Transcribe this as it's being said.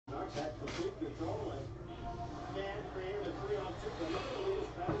Canucks had complete control and can create a 3-on-2. But look at Elias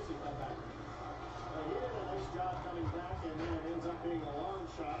Pettersson come back. He did a nice job coming back, and then it ends up being a long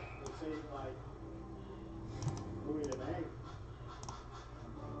shot that's saved by Louis DeMay.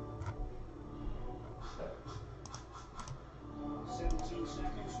 17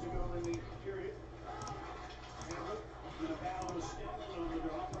 seconds to go in the period. Hamlet in a battle with Stanley on the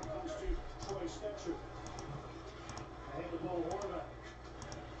draw. When it comes to Troy Stetcher. Ahead of Bo Horvath.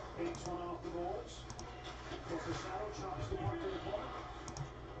 Takes one off the boards. Corpusalo chops the one to the corner.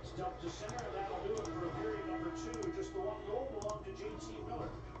 It's dumped to center, and that'll do it for a period number 2. Just the one goal belonged to J.T.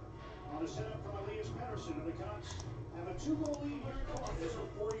 Miller. On a setup from Elias Pettersson, and the Canucks have a 2-goal lead here in Columbus with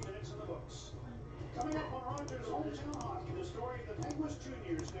 40 minutes in the books. Coming up on Rogers Hometown Hockey, the story of the Penguins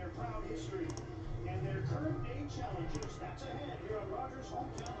Juniors, their proud history, and their current day challenges. That's ahead here on Rogers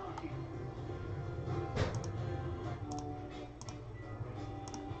Hometown Hockey.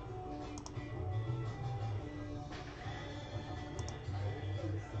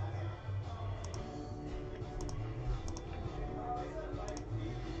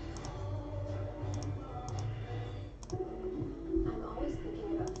 I'm always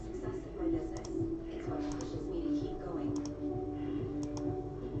thinking about the success of my business. It's what pushes me to keep going.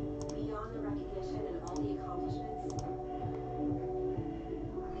 Beyond the recognition and all the accomplishments, it's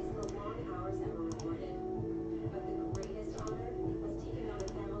the long hours that were rewarded. But the greatest honor was taking on the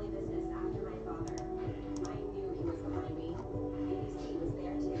family business after my father. I knew he was behind me. ABC was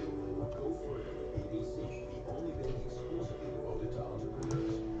there too. Go further. ABC, the only bank exclusively devoted to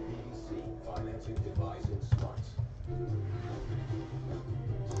entrepreneurs. ABC, financing, advising, smarts. Experience life with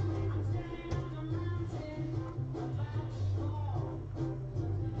the Infiniti QX50.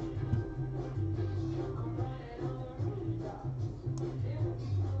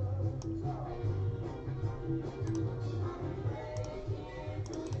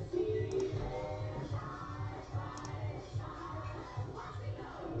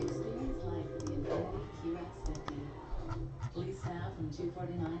 Lease now from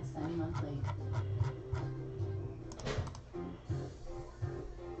 $249, 70 months late.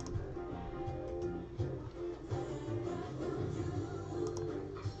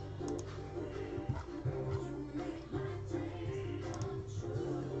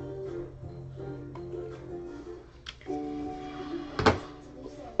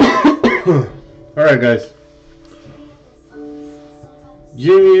 All right, guys.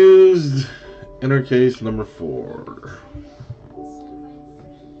 Used inner case number 4.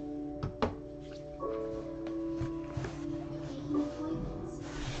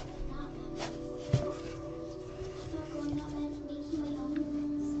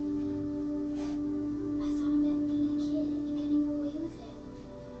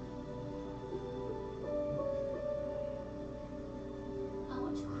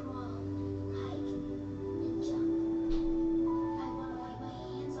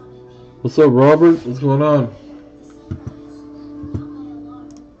 What's up, Robert? What's going on?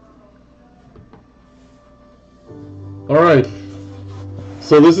 Alright.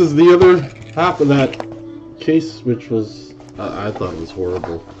 So this is the other half of that case, which was, I thought was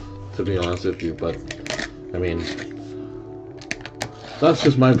horrible, to be honest with you. But, I mean, that's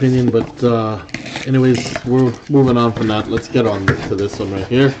just my opinion. But, anyways, we're moving on from that. Let's get on to this one right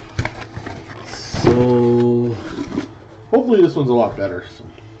here. So, hopefully this one's a lot better. So.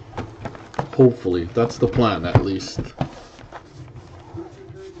 Hopefully, that's the plan at least.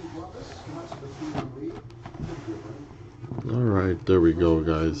 Alright, there we go,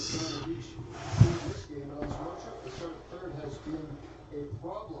 guys.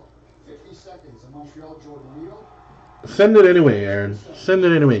 Send it anyway, Aaron. Send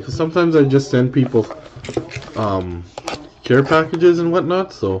it anyway, because sometimes I just send people care packages and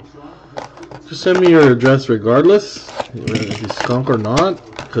whatnot, so just send me your address regardless, if you skunk or not,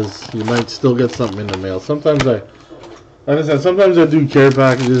 because you might still get something in the mail. Sometimes like I said, sometimes I do care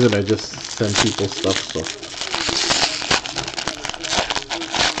packages and I just send people stuff, so.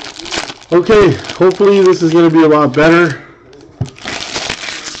 Okay, hopefully this is going to be a lot better.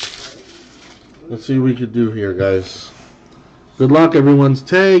 Let's see what we can do here, guys. Good luck, everyone's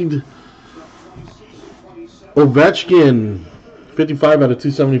tagged. Ovechkin, 55 out of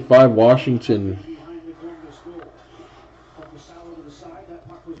 275, Washington.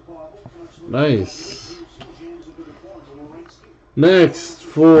 Nice. Next,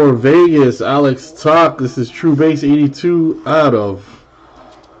 for Vegas, Alex Tuck. This is True Base 82 out of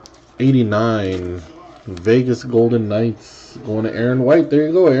 89. Vegas Golden Knights. Going to Aaron White. There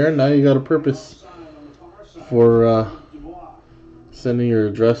you go, Aaron. Now you got a purpose for sending your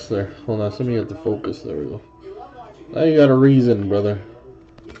address there. Hold on, somebody have to focus. There we go. Now you got a reason, brother.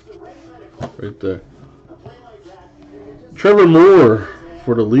 right there. Trevor Moore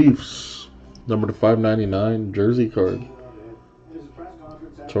for the Leafs, number to 599 jersey card.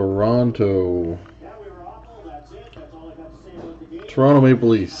 Toronto. Toronto Maple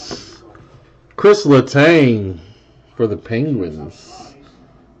Leafs. Chris Letang for the Penguins.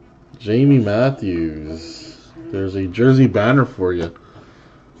 Jamie Matthews. There's a jersey banner for you.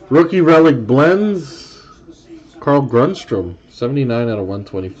 Rookie Relic Blends. Carl Grundstrom, 79 out of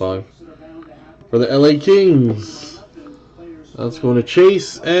 125. For the LA Kings. That's going to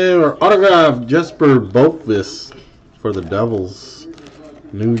Chase. And our autograph, Jesper Boqvist for the Devils.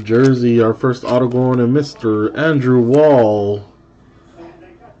 New Jersey, our first auto going to Mr. Andrew Wall.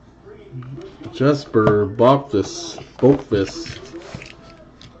 Jesper Boqvist.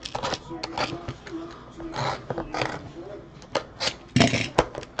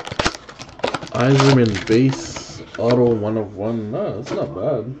 Eiserman base auto 1 of 1. No, that's not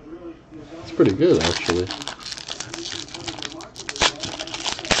bad. It's pretty good actually.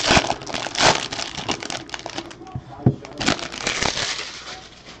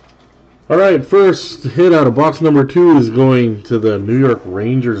 Alright, first hit out of box number 2 is going to the New York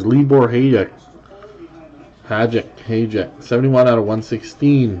Rangers, Libor Hajek, 71 out of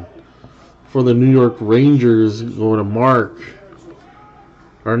 116 for the New York Rangers, going to Mark.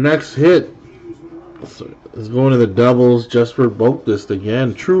 Our next hit is going to the Devils, Jesper Boqvist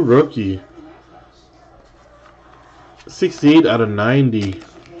again, true rookie, 68 out of 90.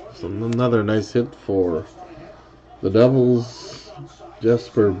 So another nice hit for the Devils.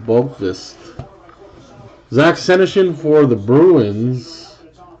 Jesper Boqvist. Zach Senyshyn for the Bruins.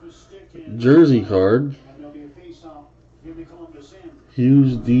 Jersey card.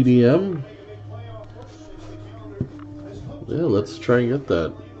 Hughes DDM. Yeah, let's try and get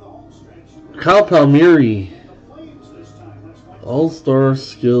that. Kyle Palmieri. All-Star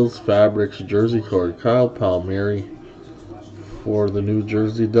Skills Fabrics jersey card. Kyle Palmieri for the New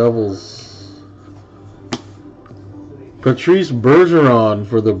Jersey Devils. Patrice Bergeron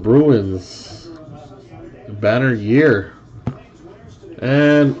for the Bruins. Banner year.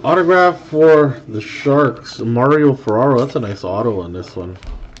 And autograph for the Sharks, Mario Ferraro. That's a nice auto on this one.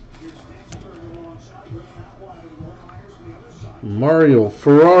 Mario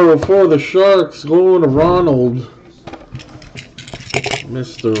Ferraro for the Sharks, going to Ronald.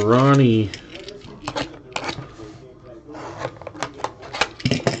 Mr. Ronnie.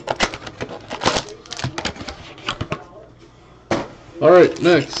 Alright,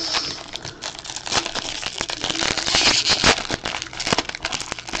 next.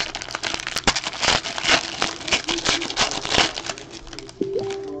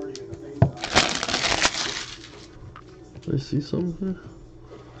 Did I see something?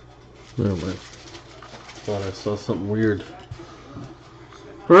 Never mind. Thought I saw something weird.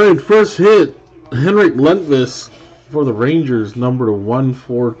 Alright, first hit. Henrik Lundqvist for the Rangers, number to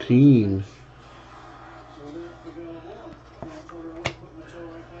 114.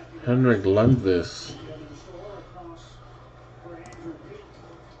 Henrik Lundqvist.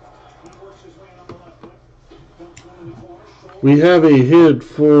 We have a hit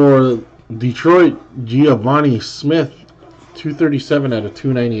for Detroit, Giovanni Smith, 237 out of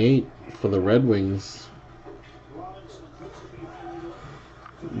 298 for the Red Wings.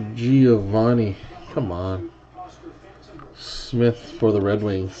 Giovanni, come on. Smith for the Red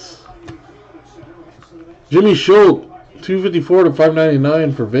Wings. Jimmy Schultz, 254 to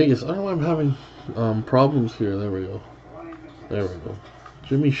 599 for Vegas. I don't know why I'm having problems here. There we go. There we go.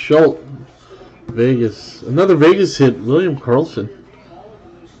 Jimmy Schultz, Vegas. Another Vegas hit, William Karlsson.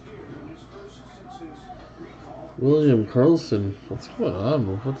 William Karlsson. What's going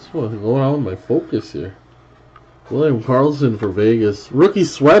on? What's going on with my focus here? William Karlsson for Vegas. Rookie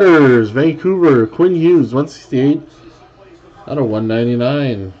sweaters, Vancouver, Quinn Hughes, 168 out of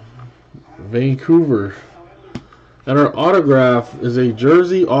 199. Vancouver. And our autograph is a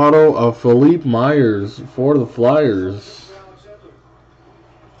jersey auto of Philippe Myers for the Flyers.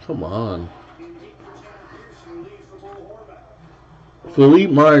 Come on.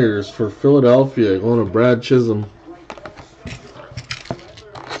 Philippe Myers for Philadelphia, going to Brad Chisholm.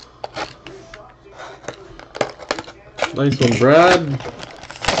 Nice one, Brad.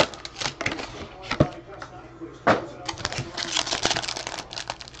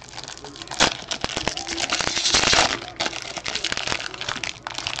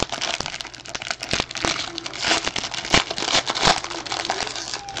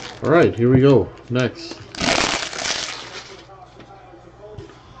 Alright, here we go. Next.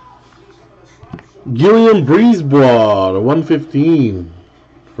 Guillaume Brisebois, 115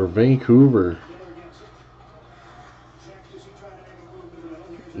 for Vancouver.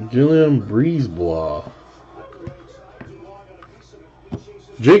 Guillaume Brisebois.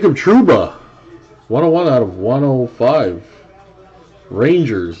 Jacob Trouba. 101 out of 105.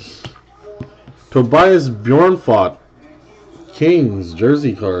 Rangers. Tobias Bjornfot. Kings.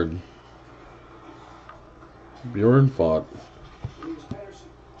 Jersey card. Bjornfot.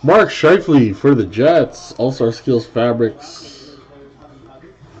 Mark Scheifele for the Jets. All-Star Skills Fabrics.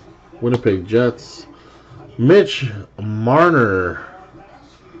 Winnipeg Jets. Mitch Marner.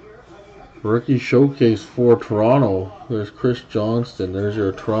 Rookie Showcase for Toronto. There's Chris Johnston. There's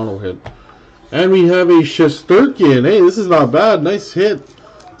your Toronto hit. And we have a Shesterkin. Hey, this is not bad. Nice hit.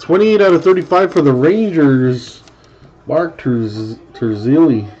 28 out of 35 for the Rangers. Mark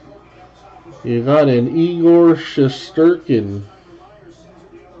Terzili. You got an Igor Shesterkin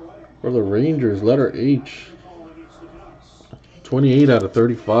for the Rangers. Letter H. 28 out of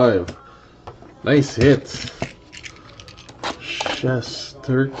 35. Nice hit.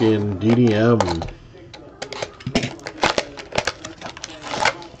 Shesterkin DDM.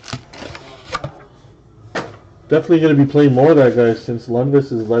 Definitely going to be playing more of that guy since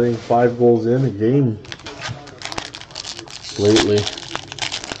Lundqvist is letting 5 goals in a game lately.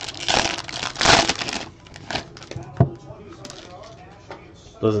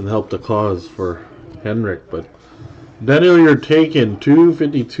 Doesn't help the cause for Henrik, but Daniel, you're taking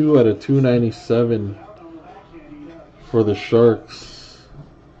 252 out of 297 for the Sharks.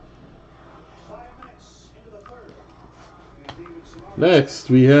 Next,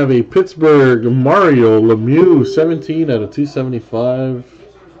 we have a Pittsburgh Mario Lemieux, 17 out of 275.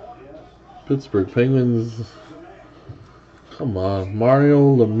 Pittsburgh Penguins. Come on,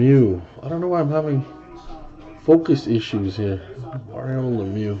 Mario Lemieux. I don't know why I'm having focus issues here. Mario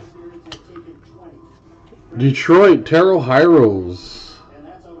Lemieux. Detroit, Taro Hyros.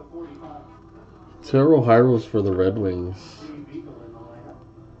 Taro Hyros for the Red Wings.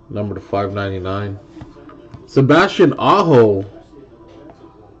 Number to 599. Sebastian Aho.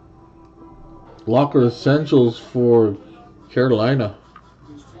 Locker Essentials for Carolina.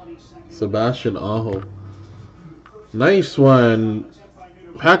 Sebastian Aho. Nice one.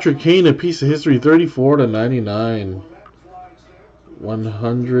 Patrick Kane, a piece of history, 34 to 99.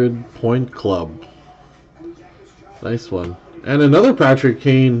 100 point club. Nice one. And another Patrick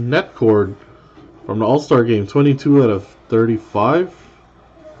Kane net cord from the All-Star game, 22 out of 35.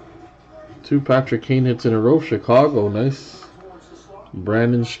 2 Patrick Kane hits in a row. Chicago, nice.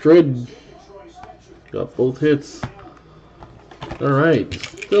 Brandon Strid got both hits. Alright.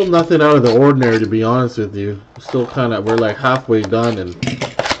 Still nothing out of the ordinary, to be honest with you. Still kind of, we're like halfway done and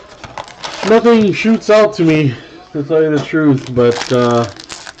nothing shoots out to me, to tell you the truth. But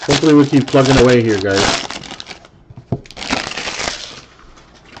hopefully we keep plugging away here, guys.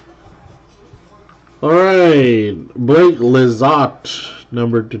 Alright. Blake Lizotte,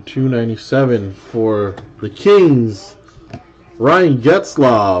 number to 297 for the Kings. Ryan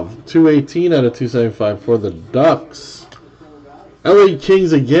Getzlov, 218 out of 275 for the Ducks. LA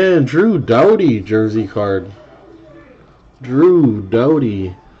Kings again. Drew Doughty, jersey card. Drew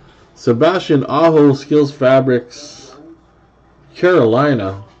Doughty. Sebastian Aho, Skills Fabrics.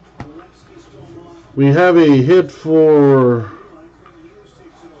 Carolina. We have a hit for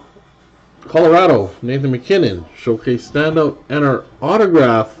Colorado. Nathan McKinnon, Showcase Standout. And our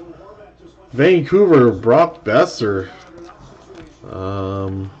autograph, Vancouver, Brock Besser.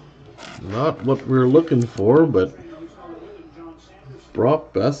 Not what we're looking for, but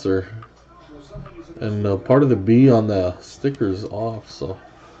Brock Besser. And part of the B on the sticker's off, so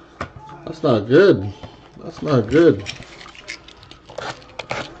that's not good. That's not good.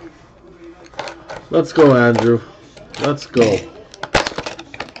 Let's go, Andrew. Let's go.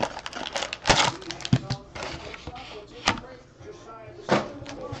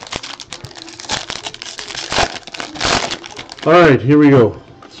 Alright, here we go.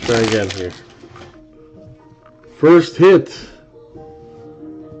 Let's try again here. First hit.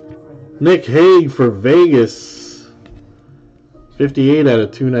 Nick Hague for Vegas. 58 out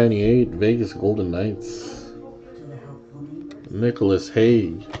of 298. Vegas Golden Knights. Nicholas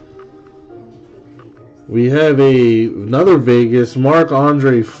Hague. We have another Vegas.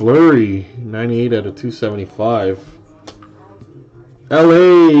 Marc-Andre Fleury. 98 out of 275.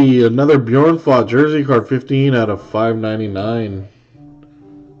 LA, another Bjornfot jersey card, 15 out of 599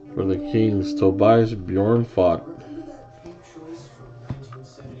 for the Kings. Tobias Bjornfot.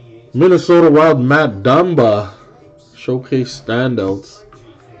 Minnesota Wild, Matt Dumba, Showcase Standouts.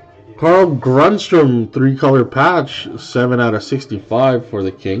 Carl Grundstrom, 3-color patch, 7 out of 65 for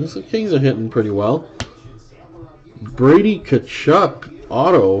the Kings. The Kings are hitting pretty well. Brady Tkachuk,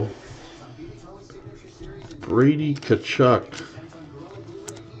 auto. Brady Tkachuk.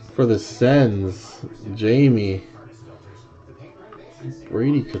 For the Sens, Jamie.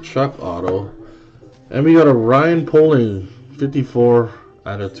 Brady Kachuk auto. And we got a Ryan Poling, 54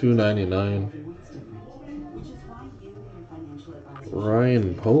 out of 299.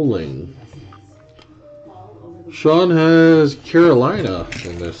 Ryan Poling. Sean has Carolina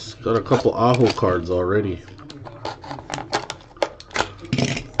in this. Got a couple Aho cards already.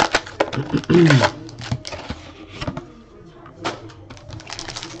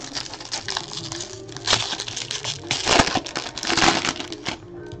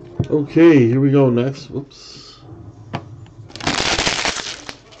 Okay, here we go next. Whoops.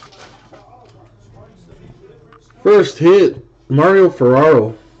 First hit, Mario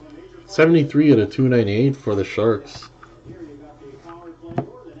Ferraro. 73 out of 298 for the Sharks.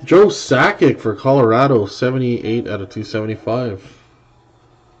 Joe Sakic for Colorado. 78 out of 275.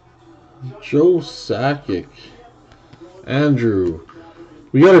 Joe Sakic. Andrew.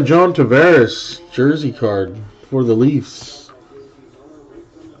 We got a John Tavares jersey card for the Leafs.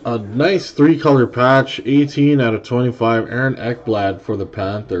 A nice 3-color patch. 18 out of 25. Aaron Ekblad for the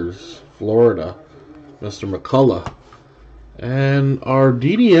Panthers. Florida. Mr. McCullough. And our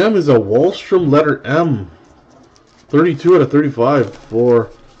DDM is a Wallstrom letter M. 32 out of 35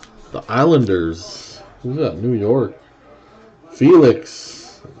 for the Islanders. Who's that? New York.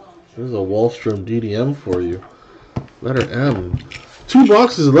 Felix. There's a Wallstrom DDM for you. Letter M. 2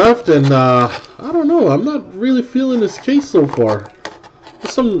 boxes left, and I don't know. I'm not really feeling this case so far.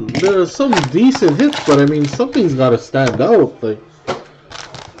 There's some decent hits, but I mean, something's got to stand out. Like,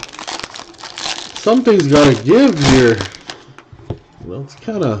 something's got to give here. Well, it's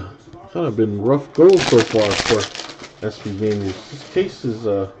kind of been rough go so far for SP Gamers. This case is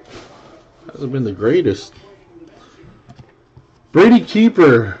hasn't been the greatest. Brady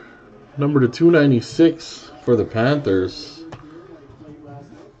Keeper, number to 296 for the Panthers.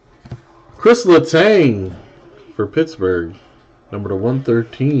 Chris Letang for Pittsburgh, number to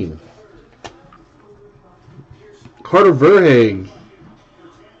 113. Carter Verhaeghe,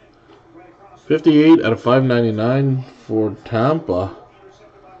 58 out of 599 for Tampa.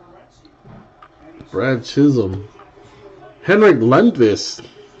 Brad Chisholm. Henrik Lundqvist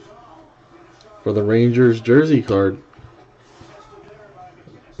for the Rangers jersey card.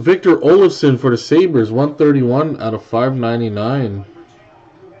 Victor Olofsson for the Sabres, 131 out of 599.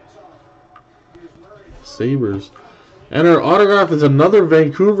 Sabres. And our autograph is another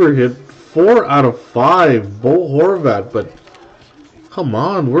Vancouver hit, 4 out of 5. Bo Horvat, but come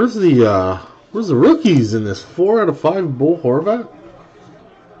on, where's the rookies in this? 4 out of 5 Bo Horvat?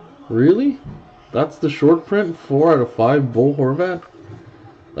 Really? That's the short print? 4 out of 5 Bo Horvat?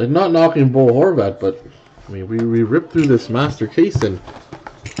 Like, not knocking Bo Horvat, but I mean, we ripped through this master case, and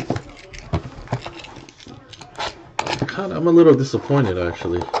I'm a little disappointed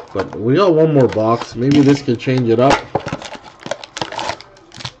actually. But we got one more box. Maybe this could change it up.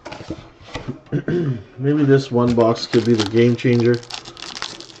 Maybe this one box could be the game changer.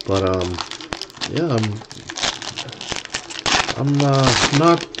 But yeah, I'm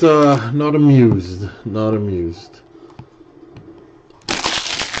not amused. Not amused.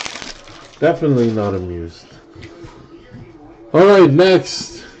 Definitely not amused. All right,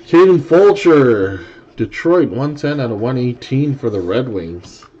 next, Caden Fulcher, Detroit, 110 out of 118 for the Red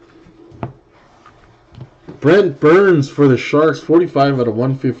Wings. Brent Burns for the Sharks, 45 out of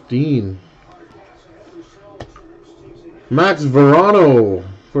 115. Max Verano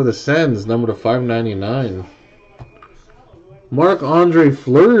for the Sens, number to 599. Marc-Andre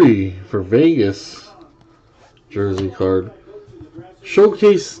Fleury for Vegas, jersey card.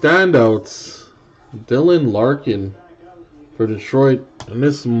 Showcase standouts, Dylan Larkin for Detroit, and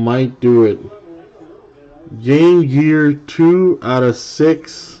this might do it. Game Gear 2 out of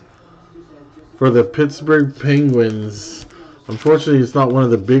 6 for the Pittsburgh Penguins. Unfortunately, it's not one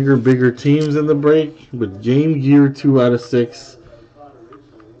of the bigger teams in the break, but Game Gear 2 out of 6.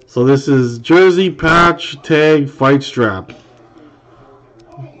 So this is jersey, patch, tag, fight strap.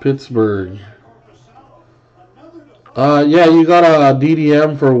 Pittsburgh. Yeah, you got a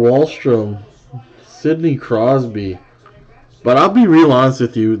DDM for Wallstrom. Sidney Crosby. But I'll be real honest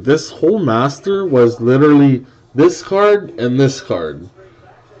with you, this whole master was literally this card and this card.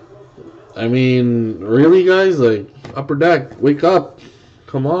 I mean, really, guys? Like, Upper Deck, wake up.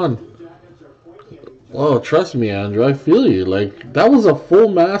 Come on. Oh, trust me, Andrew, I feel you. Like, that was a full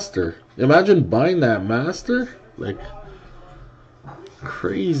master. Imagine buying that master. Like,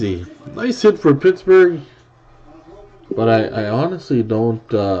 crazy. Nice hit for Pittsburgh. But I honestly don't...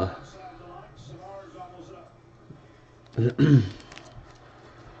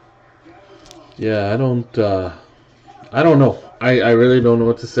 yeah, I don't know. I really don't know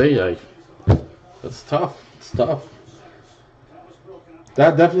what to say. That's tough. It's tough.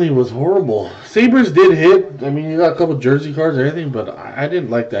 That definitely was horrible. Sabres did hit. I mean, you got a couple jersey cards and everything, but I didn't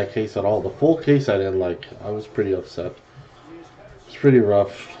like that case at all. The full case I didn't like. I was pretty upset. It's pretty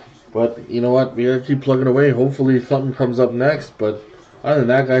rough. But you know what? We gotta keep plugging away. Hopefully something comes up next. But other than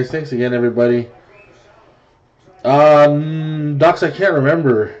that, guys, thanks again, everybody. Docs, I can't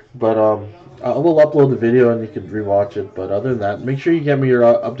remember, but I will upload the video and you can rewatch it. But other than that, make sure you get me your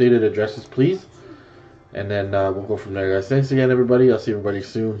updated addresses, please. And then we'll go from there, guys. Thanks again, everybody. I'll see everybody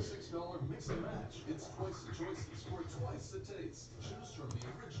soon.